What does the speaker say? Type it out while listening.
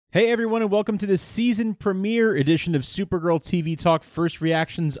Hey everyone, and welcome to the season premiere edition of Supergirl TV Talk First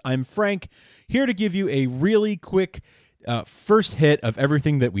Reactions. I'm Frank, here to give you a really quick first hit of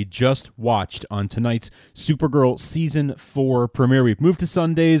everything that we just watched on tonight's Supergirl Season 4 premiere. We've moved to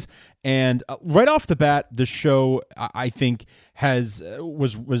Sundays, and right off the bat, the show, I think,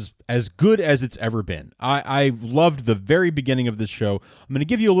 was as good as it's ever been. I loved the very beginning of this show. I'm going to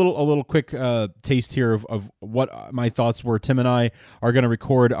give you a little quick taste here of what my thoughts were. Tim and I are going to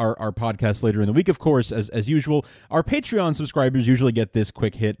record our podcast later in the week, of course, as usual. Our Patreon subscribers usually get this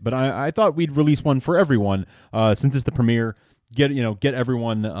quick hit, but I thought we'd release one for everyone since it's the premiere. Get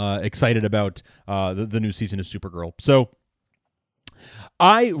everyone excited about the new season of Supergirl. So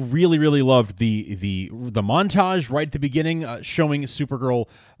I really loved the montage right at the beginning, showing Supergirl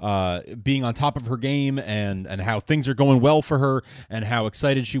being on top of her game and how things are going well for her and how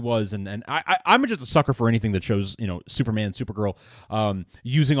excited she was. And I'm just a sucker for anything that shows Superman, Supergirl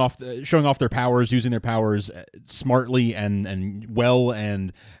showing off their powers, using their powers smartly and well,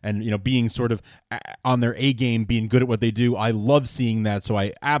 and being sort of on their A game, being good at what they do. I love seeing that. So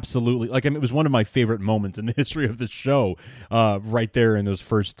I absolutely it was one of my favorite moments in the history of the show, right there in those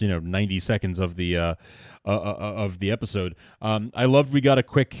first 90 seconds of the episode. I loved we got a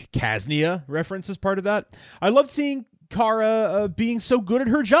quick Kasnia reference as part of that. I loved seeing Kara being so good at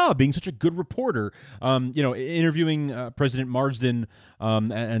her job, being such a good reporter. Interviewing President Marsden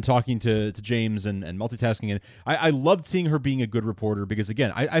and talking to James and multitasking. And I loved seeing her being a good reporter because,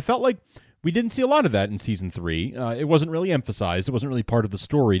 again, I felt like we didn't see a lot of that in season 3. It wasn't really emphasized. It wasn't really part of the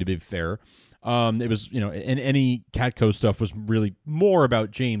story, to be fair. It was, and any Catco stuff was really more about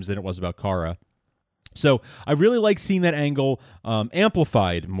James than it was about Kara. So I really like seeing that angle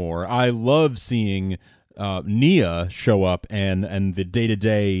amplified more. I love seeing Nia show up and the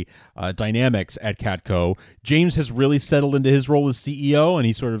day-to-day dynamics at Catco. James has really settled into his role as CEO, and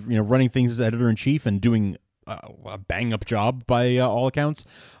he's sort of running things as editor-in-chief and doing a bang-up job by all accounts.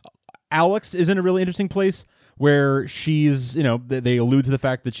 Alex is in a really interesting place where she's, they allude to the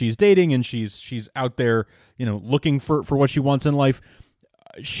fact that she's dating and she's out there, looking for what she wants in life.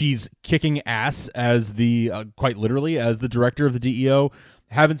 She's kicking ass as quite literally, as the director of the DEO,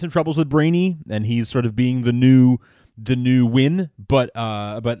 having some troubles with Brainy, and he's sort of being the new win. But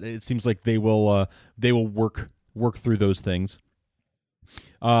it seems like they will work through those things.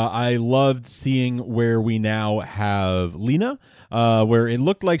 I loved seeing where we now have Lena, where it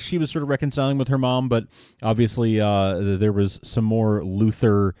looked like she was sort of reconciling with her mom, but obviously there was some more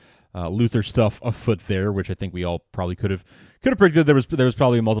Luthor stuff afoot there, which I think we all probably could have predicted. There was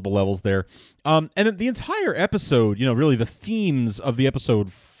probably multiple levels there. And the entire episode, really the themes of the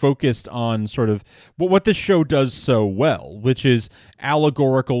episode focused on sort of what this show does so well, which is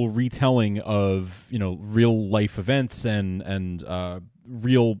allegorical retelling of, real life events and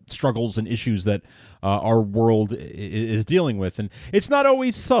real struggles and issues that our world is dealing with. And it's not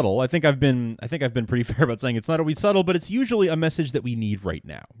always subtle. I think I've been pretty fair about saying it's not always subtle, but it's usually a message that we need right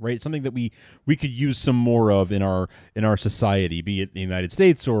now, right? Something that we could use some more of in our society, be it the United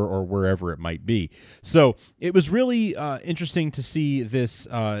States or wherever it might be. So it was really interesting to see this.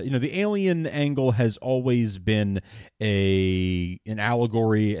 The alien angle has always been an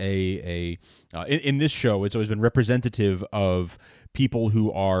allegory. In this show, it's always been representative of people who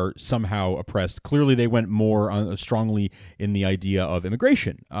are somehow oppressed. Clearly, they went more strongly in the idea of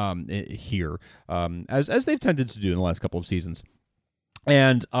immigration here, as they've tended to do in the last couple of seasons.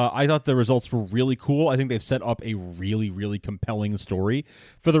 And I thought the results were really cool. I think they've set up a really, really compelling story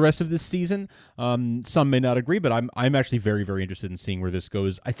for the rest of this season. Some may not agree, but I'm actually very, very interested in seeing where this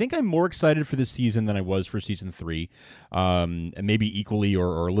goes. I think I'm more excited for this season than I was for season 3, and maybe equally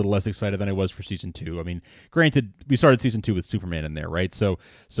or a little less excited than I was for season 2. I mean, granted, we started season 2 with Superman in there, right? So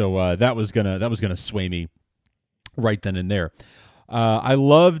that was gonna sway me right then and there. I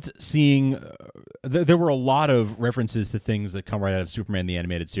loved seeing there were a lot of references to things that come right out of Superman the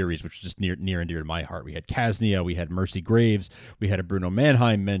Animated Series, which is just near and dear to my heart. We had Kasnia, we had Mercy Graves, we had a Bruno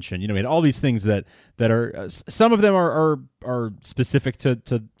Mannheim mention. We had all these things that are some of them are specific to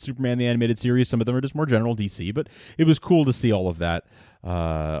Superman the Animated Series. Some of them are just more general DC. But it was cool to see all of that.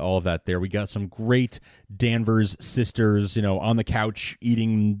 There. We got some great Danvers sisters, on the couch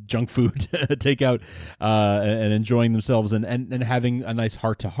eating junk food, takeout, and enjoying themselves and having a nice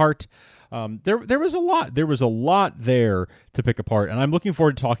heart to heart. There was a lot. There was a lot there to pick apart, and I'm looking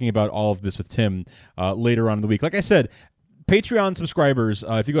forward to talking about all of this with Tim later on in the week. Like I said, Patreon subscribers,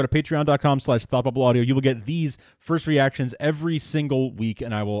 if you go to patreon.com/thoughtbubbleaudio, you will get these first reactions every single week,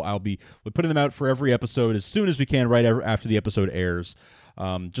 and I'll be putting them out for every episode as soon as we can, right after the episode airs,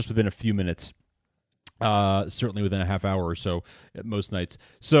 just within a few minutes. certainly within a half hour or so at most nights.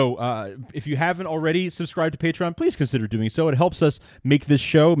 So if you haven't already subscribed to Patreon, please consider doing so. It helps us make the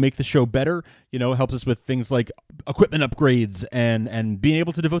show better. You know, it helps us with things like equipment upgrades and being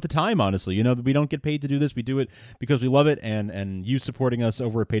able to devote the time, honestly. You know, we don't get paid to do this. We do it because we love it, and you supporting us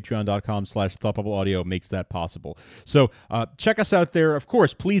over at patreon.com/thoughtbubbleaudio makes that possible. So check us out there. Of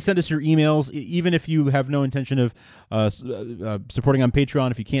course, please send us your emails, even if you have no intention of supporting on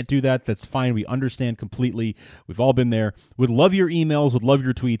Patreon. If you can't do that, that's fine. We understand completely. We've all been there. Would love your emails, would love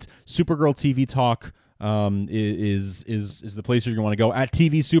your tweets. Supergirl TV Talk is the place you're going to want to go. At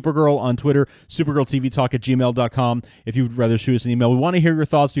TV Supergirl on Twitter, supergirltvtalk@gmail.com. If you'd rather shoot us an email, we want to hear your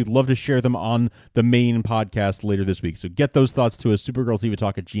thoughts. We'd love to share them on the main podcast later this week. So get those thoughts to us,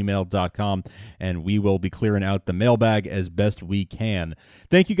 supergirltvtalk@gmail.com, and we will be clearing out the mailbag as best we can.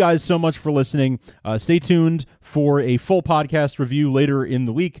 Thank you guys so much for listening. Stay tuned for a full podcast review later in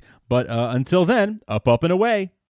the week. But until then, up, and away.